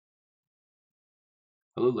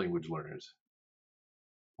Hello, language learners.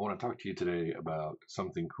 I want to talk to you today about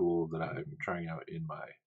something cool that I'm trying out in my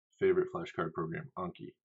favorite flashcard program,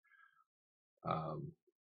 Anki.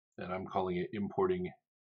 And I'm calling it importing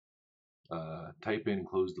type-in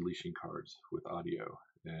close deletion cards with audio.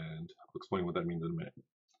 And I'll explain what that means in a minute.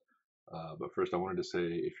 But first, I wanted to say,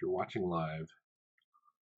 if you're watching live,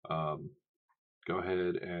 go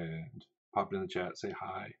ahead and pop it in the chat, say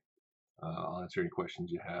hi. I'll answer any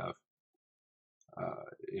questions you have.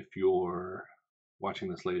 If you're watching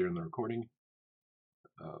this later in the recording,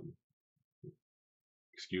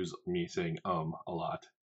 excuse me saying a lot,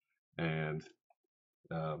 and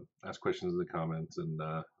ask questions in the comments, and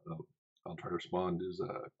I'll try to respond as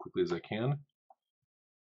quickly as I can.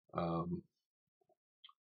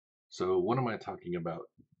 So what am I talking about?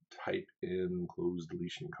 Type in close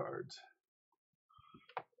deletion cards.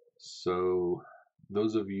 So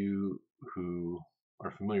those of you who are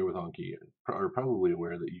familiar with Anki are probably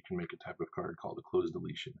aware that you can make a type of card called a close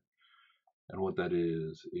deletion. And what that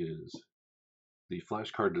is the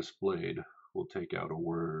flashcard displayed will take out a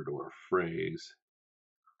word or a phrase,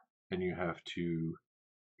 and you have to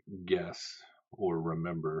guess or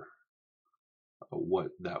remember what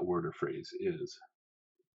that word or phrase is.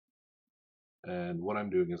 And what I'm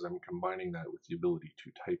doing is I'm combining that with the ability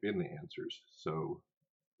to type in the answers. So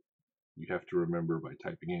you have to remember by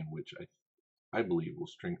typing in, which I believe will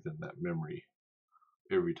strengthen that memory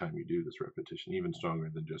every time you do this repetition, even stronger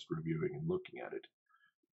than just reviewing and looking at it,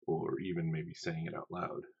 or even maybe saying it out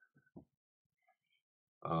loud.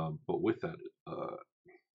 But with that,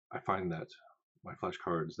 I find that my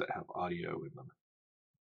flashcards that have audio in them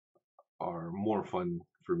are more fun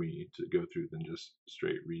for me to go through than just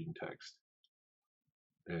straight reading text.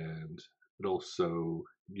 And it also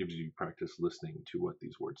gives you practice listening to what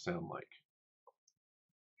these words sound like.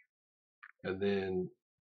 And then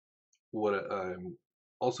what I'm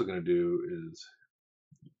also going to do is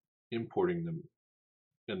importing them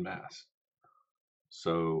en masse.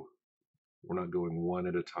 So we're not going one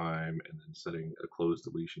at a time and then setting a close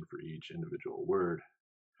deletion for each individual word.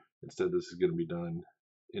 Instead, this is going to be done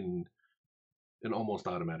in an almost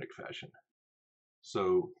automatic fashion.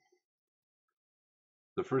 So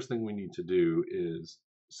the first thing we need to do is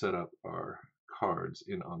set up our cards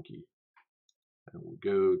in Anki. And we'll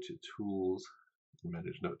go to Tools,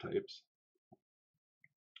 Manage Note Types.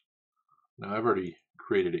 Now I've already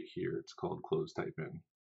created it here. It's called Cloze Type In.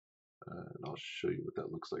 And I'll show you what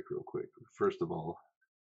that looks like real quick. First of all,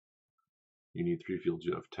 you need three fields.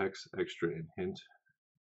 You have text, extra, and hint.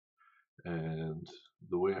 And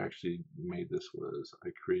the way I actually made this was I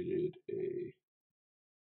created a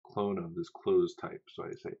clone of this close type. So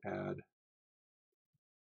I say add,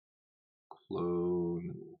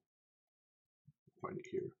 clone, find it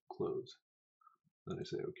here, close. Then I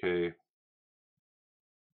say okay, and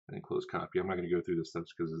then close copy. I'm not going to go through the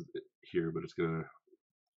steps because it's here, but it's going to,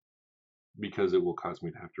 because it will cause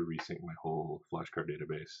me to have to resync my whole flashcard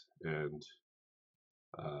database, and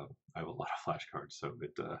I have a lot of flashcards, so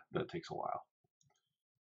that takes a while.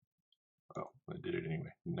 Oh, I did it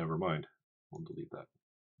anyway. Never mind. We'll delete that.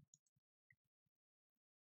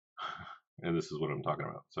 And this is what I'm talking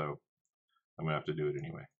about, so I'm going to have to do it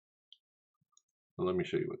anyway. So let me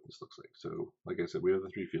show you what this looks like. So, like I said, we have the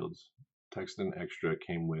three fields. Text and extra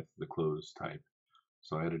came with the close type.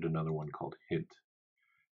 So I added another one called hint.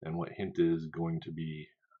 And what hint is going to be,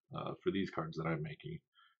 for these cards that I'm making,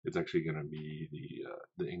 it's actually going to be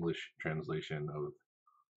the English translation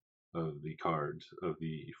of the cards of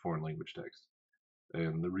the foreign language text.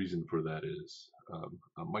 And the reason for that is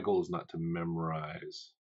my goal is not to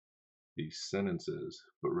memorize these sentences,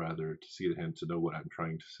 but rather to see the hint, to know what I'm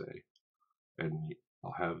trying to say. And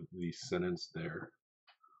I'll have the sentence there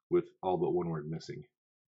with all but one word missing.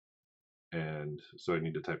 And so I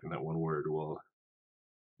need to type in that one word. Well,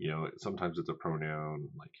 you know, sometimes it's a pronoun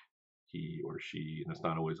like he or she, and it's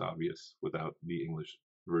not always obvious without the English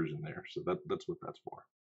version there. So that's what that's for.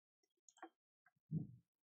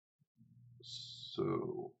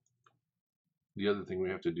 So the other thing we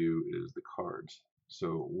have to do is the cards.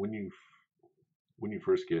 So when you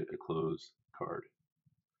first get a close card,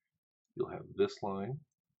 you'll have this line,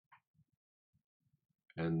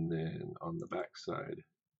 and then on the back side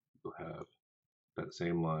you'll have that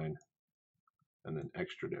same line and then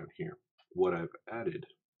extra down here. What I've added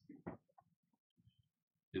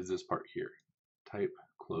is this part here, type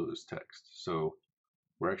close text. So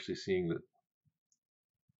we're actually seeing that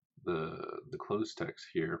the close text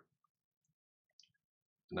here,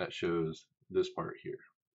 and that shows this part here.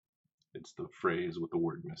 It's the phrase with the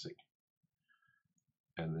word missing.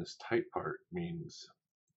 And this type part means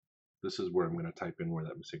this is where I'm going to type in where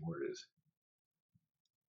that missing word is.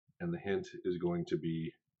 and the hint is going to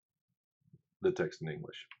be the text in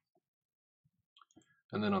English.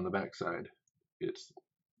 And then on the back side, it's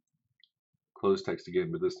closed text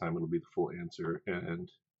again, but this time it'll be the full answer, and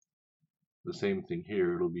the same thing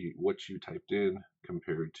here. It'll be what you typed in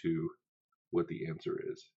compared to what the answer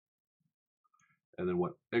is. And then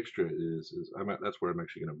what extra is that's where I'm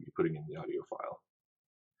actually going to be putting in the audio file.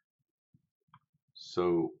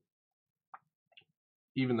 So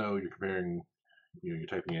even though you're comparing, you're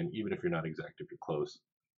typing in, even if you're not exact, if you're close,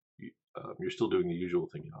 you're still doing the usual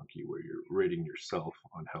thing in Anki where you're rating yourself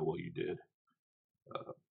on how well you did.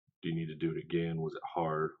 Do you need to do it again? Was it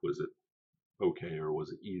hard? Was it okay? Or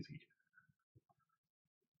was it easy?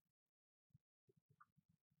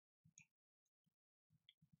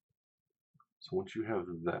 So once you have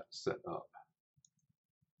that set up,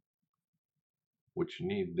 what you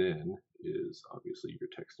need then is obviously your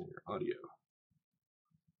text and your audio.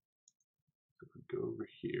 So if we go over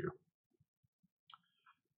here,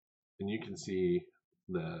 and you can see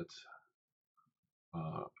that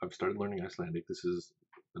I've started learning Icelandic. This is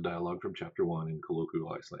the dialogue from chapter 1 in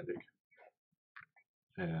colloquial Icelandic.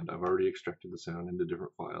 And I've already extracted the sound into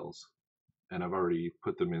different files, and I've already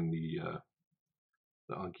put them in the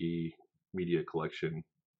Anki media collection.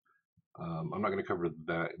 I'm not going to cover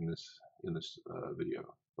that in this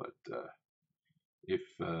video, but if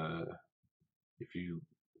you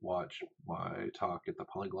watch my talk at the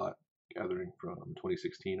Polyglot Gathering from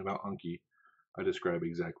 2016 about Anki, I describe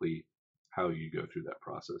exactly how you go through that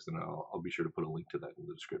process, and I'll be sure to put a link to that in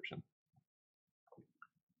the description.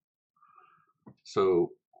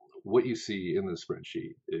 So what you see in the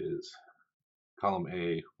spreadsheet is column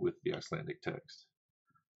A with the Icelandic text,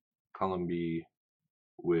 column B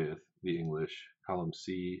with the English, column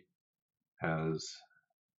C has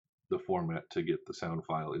the format to get the sound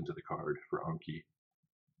file into the card for Anki.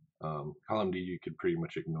 Column D you could pretty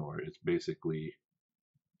much ignore. It's basically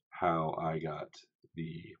how I got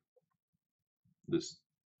this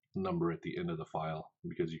number at the end of the file,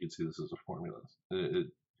 because you can see this is a formula.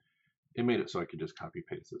 It made it so I could just copy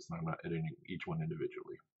paste this, and I'm not editing each one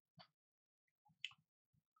individually.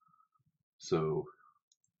 So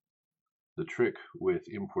the trick with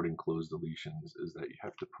importing cloze deletions is that you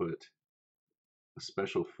have to put a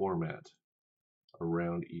special format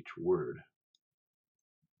around each word,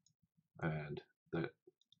 and that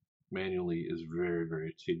manually is very,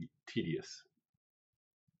 very tedious.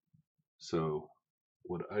 So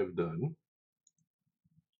what I've done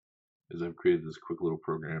is I've created this quick little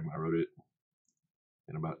program. I wrote it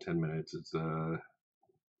in about 10 minutes. It's wrote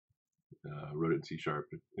it in C#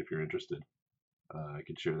 if you're interested. I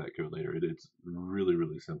could share that code later. It's really,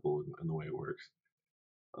 really simple in the way it works.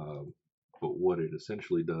 But what it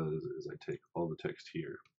essentially does is I take all the text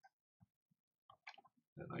here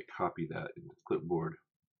and I copy that into clipboard,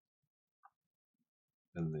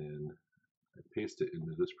 and then I paste it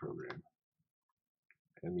into this program.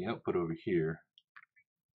 And the output over here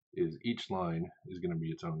is each line is going to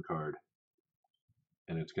be its own card,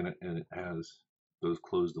 and it has those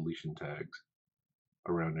cloze deletion tags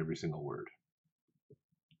around every single word.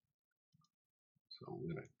 So I'm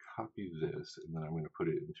going to copy this, and then I'm going to put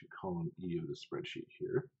it into column E of the spreadsheet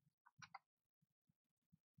here.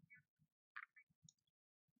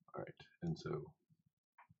 All right, and so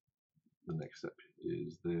the next step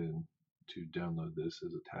is then to download this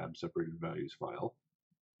as a tab separated values file.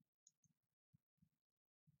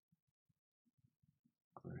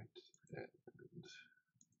 All right, and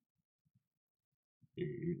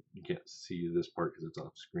you can't see this part because it's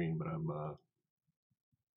off screen, but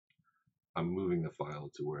I'm moving the file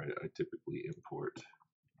to where I typically import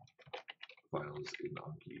files in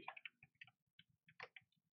Anki.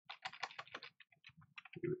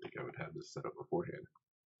 You would think I would have this set up beforehand,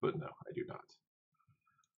 but no, I do not.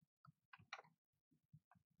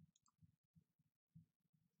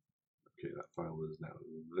 Okay, that file is now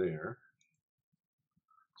there.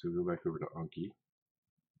 So we go back over to Anki,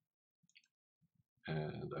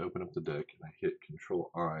 and I open up the deck and I hit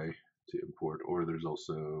Control-I to import, or there's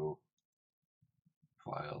also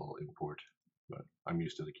File Import, but I'm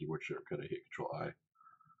used to the keyboard shortcut. I hit Control-I.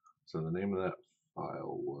 So the name of that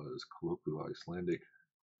file was Colloquial Icelandic.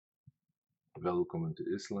 Velkommen to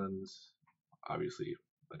Islands. Obviously,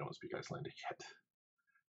 I don't speak Icelandic yet.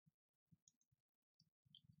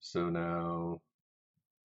 So now,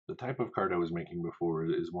 the type of card I was making before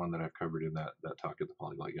is one that I've covered in that talk at the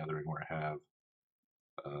Polyglot Gathering, where I have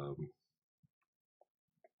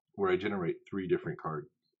where I generate 3 different cards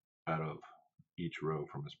out of each row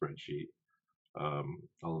from a spreadsheet,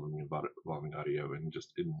 all of them involving audio and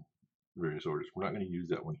just in various orders. We're not going to use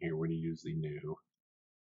that one here. We're going to use the new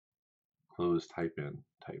cloze type in.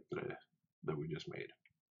 type that we just made.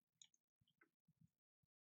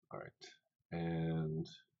 All right, and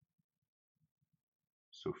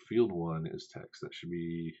so field 1 is text. That should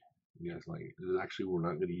be, you guys like, actually we're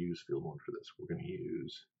not going to use field 1 for this. We're going to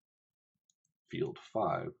use field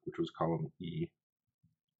 5, which was column E,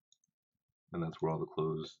 and that's where all the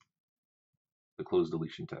close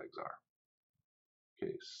deletion tags are.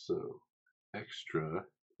 Okay, so extra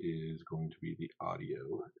is going to be the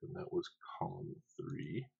audio, and that was column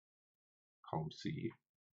 3, column C.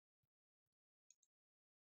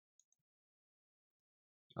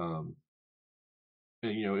 And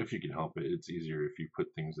you know, if you can help it, it's easier if you put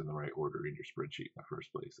things in the right order in your spreadsheet in the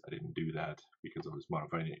first place. I didn't do that because I was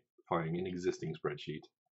modifying an existing spreadsheet.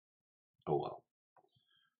 Oh well.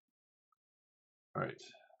 All right.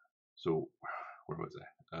 So where was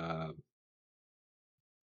I?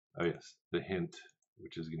 Oh yes, the hint,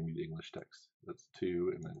 which is going to be the English text. That's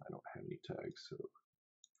 2, and then I don't have any tags, so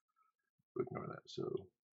we'll ignore that. So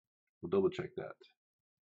we'll double check that.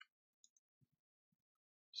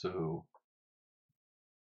 So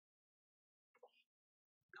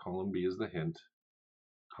column B is the hint,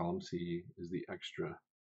 column C is the extra,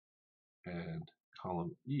 and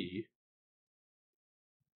column E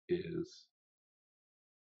is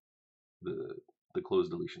the close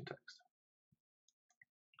deletion text.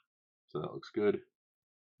 So that looks good.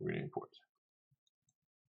 We're going to import.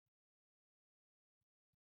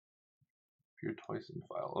 Appeared twice in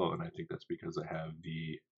file. Oh, and I think that's because I have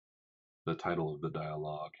the title of the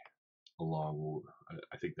dialogue along.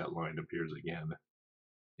 I think that line appears again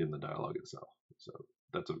in the dialogue itself. So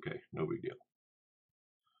that's okay. No big deal.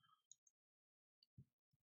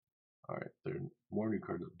 All right, there are more new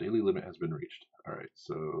cards. Daily limit has been reached. All right,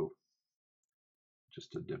 so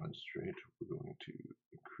just to demonstrate, we're going to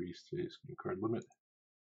increase today's new card limit.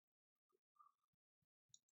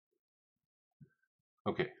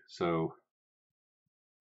 Okay, so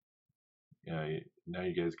now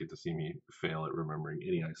you guys get to see me fail at remembering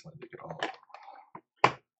any Icelandic at all.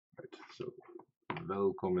 Right, so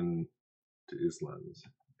Velkommen to Island.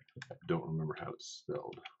 I don't remember how it's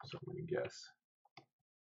spelled, so I'm going to guess.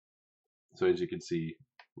 So as you can see,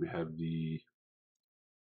 we have the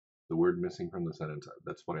word missing from the sentence.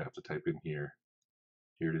 That's what I have to type in here.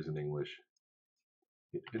 Here it is in English.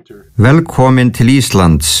 Hit enter. Velkommen til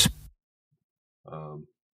Íslands.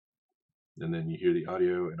 And then you hear the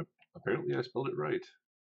audio, and apparently I spelled it right.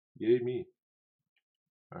 Yay me.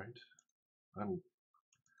 All right.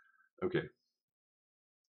 Okay.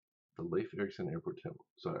 The Leif Erikson Airport Temple.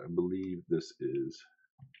 So I believe this is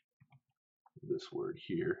this word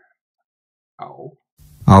here. Ow.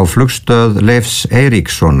 Á flugstöð Leifs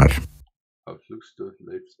Eiríkssonar. Á flugstöð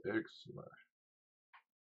Leifs Eiríkssonar.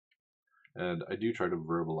 And I do try to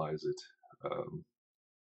verbalize it,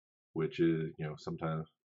 which is, you know, sometimes,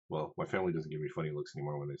 well, my family doesn't give me funny looks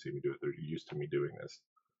anymore when they see me do it. They're used to me doing this.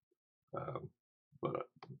 But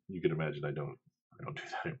you can imagine I don't do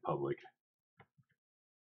that in public.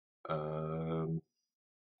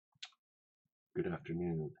 Good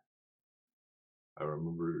afternoon. I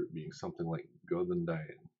remember it being something like Góðan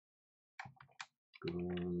daginn.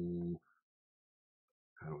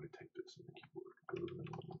 How do I type this in the keyboard?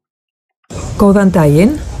 Góðan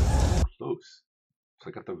daginn. Close. So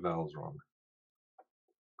I got the vowels wrong.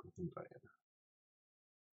 Góðan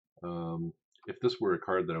daginn. If this were a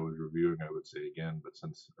card that I was reviewing, I would say again, but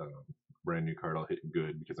since brand new card, I'll hit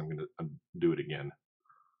good because I'm going to do it again.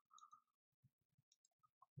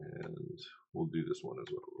 And we'll do this one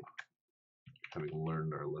as well. Having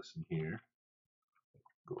learned our lesson here.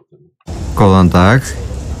 Góðan dag.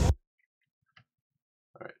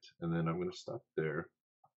 All right, and then I'm going to stop there.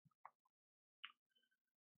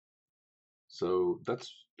 So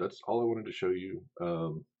that's all I wanted to show you.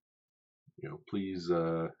 You know, please,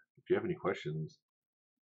 if you have any questions,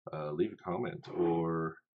 leave a comment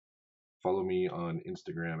or follow me on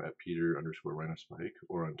Instagram at Peter_RhinoSpike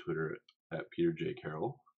or on Twitter at Peter J.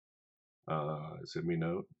 Carroll. Send me a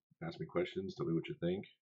note, ask me questions, tell me what you think.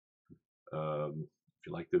 If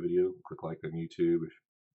you like the video, click like on YouTube.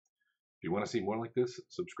 If you want to see more like this,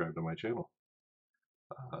 subscribe to my channel.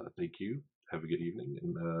 Thank you. Have a good evening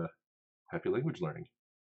and happy language learning.